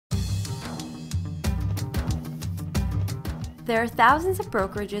There are thousands of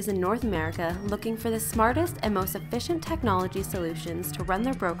brokerages in North America looking for the smartest and most efficient technology solutions to run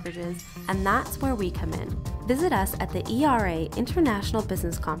their brokerages, and that's where we come in. Visit us at the ERA International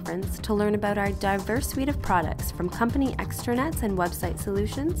Business Conference to learn about our diverse suite of products, from company extranets and website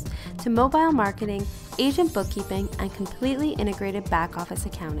solutions to mobile marketing, agent bookkeeping, and completely integrated back-office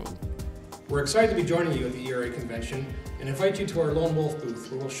accounting. We're excited to be joining you at the ERA convention and invite you to our Lone Wolf booth,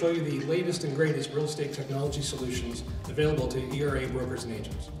 where we'll show you the latest and greatest real estate technology solutions available to ERA brokers and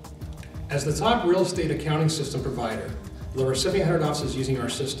agents. As the top real estate accounting system provider with over 700 offices using our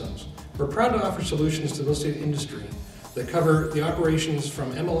systems, we're proud to offer solutions to the real estate industry that cover the operations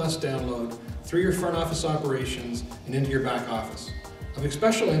from MLS download through your front office operations and into your back office. Of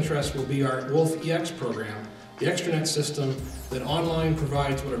special interest will be our Wolf EX program, the extranet system that online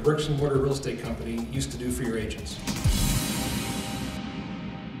provides what a bricks and mortar real estate company used to do for your agents.